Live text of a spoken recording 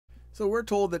So we're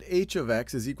told that h of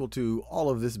x is equal to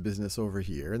all of this business over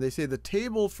here. And they say the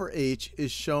table for h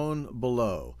is shown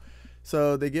below.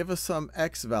 So they give us some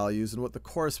x values and what the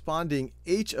corresponding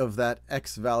h of that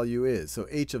x value is. So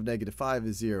h of -5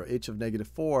 is 0, h of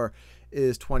 -4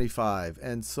 is 25,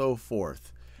 and so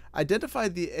forth. Identify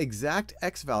the exact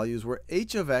x values where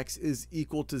h of x is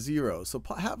equal to 0. So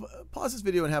pause this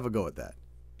video and have a go at that.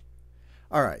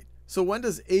 All right. So when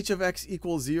does h of x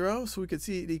equal 0? So we could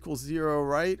see it equals 0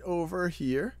 right over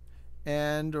here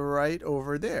and right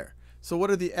over there. So what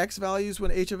are the x values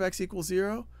when h of x equals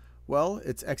 0? Well,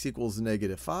 it's x equals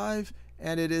 -5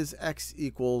 and it is x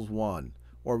equals 1.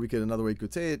 Or we could, another way you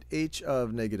could say it, h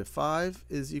of -5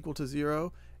 is equal to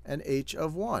 0 and h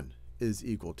of 1 is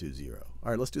equal to 0. All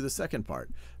right, let's do the second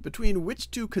part. Between which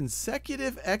two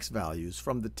consecutive x values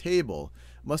from the table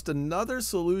must another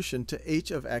solution to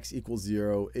h of x equals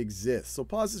 0 exist? So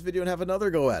pause this video and have another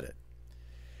go at it.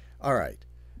 All right,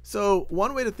 so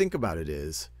one way to think about it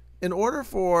is, in order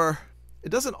for, it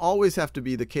doesn't always have to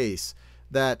be the case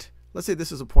that, let's say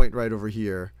this is a point right over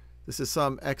here. This is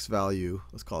some x value,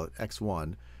 let's call it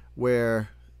x1, where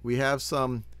we have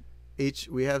some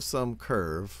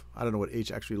curve. I don't know what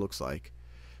h actually looks like.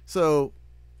 So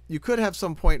you could have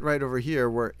some point right over here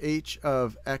where h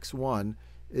of x1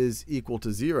 is equal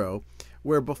to 0,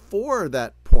 where before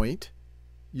that point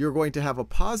you're going to have a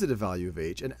positive value of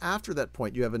h, and after that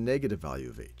point you have a negative value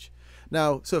of h.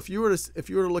 Now, so if you were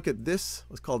to look at this,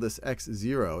 let's call this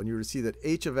x0, and you were to see that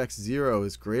h of x0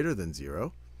 is greater than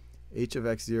 0, h of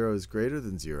x0 is greater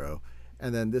than 0,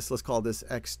 and then this, let's call this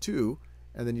x2,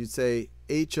 and then you'd say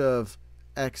h of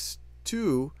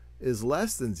x2 is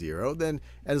less than 0, then,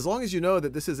 and as long as you know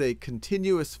that this is a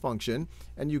continuous function,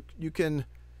 and you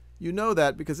know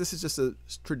that because this is just a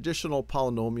traditional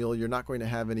polynomial, you're not going to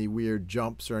have any weird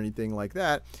jumps or anything like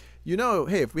that. You know,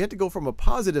 hey, if we had to go from a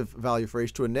positive value for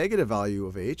h to a negative value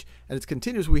of h, and it's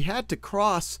continuous, we had to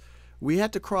cross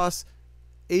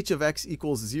h of x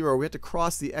equals 0. We had to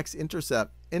cross the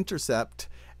x-intercept,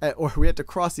 or we had to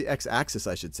cross the x-axis,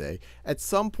 I should say, at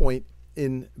some point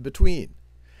in between.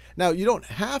 Now, you don't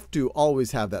have to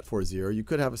always have that for 0. You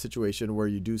could have a situation where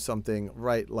you do something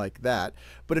right like that.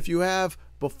 But if you have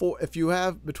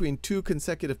between two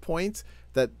consecutive points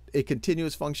that a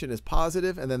continuous function is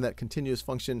positive and then that continuous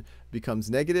function becomes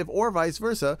negative, or vice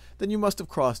versa, then you must have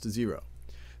crossed 0.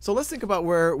 So let's think about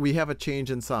where we have a change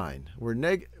in sign.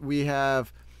 We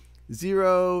have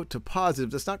 0 to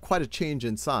positive. That's not quite a change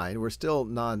in sign. We're still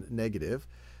non-negative.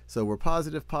 So we're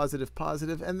positive, positive,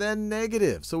 positive, and then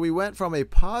negative. So we went from a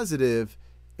positive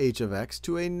h of x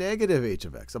to a negative h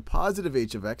of x, a positive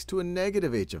h of x to a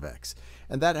negative h of x.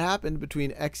 And that happened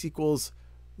between x equals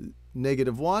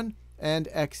 -1 and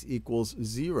x equals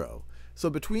 0. So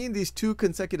between these two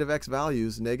consecutive x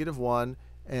values, -1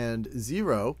 and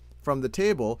 0, from the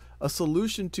table, a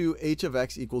solution to h of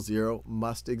x equals 0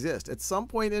 must exist. At some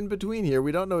point in between here,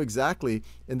 we don't know exactly.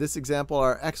 In this example,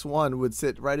 our x1 would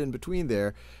sit right in between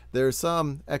there. There's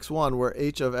some x1 where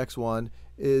h of x1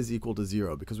 is equal to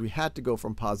 0 because we had to go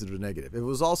from positive to negative. If it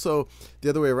was also the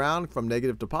other way around, from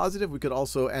negative to positive, we could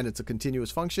also, and it's a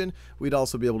continuous function, we'd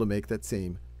also be able to make that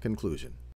same conclusion.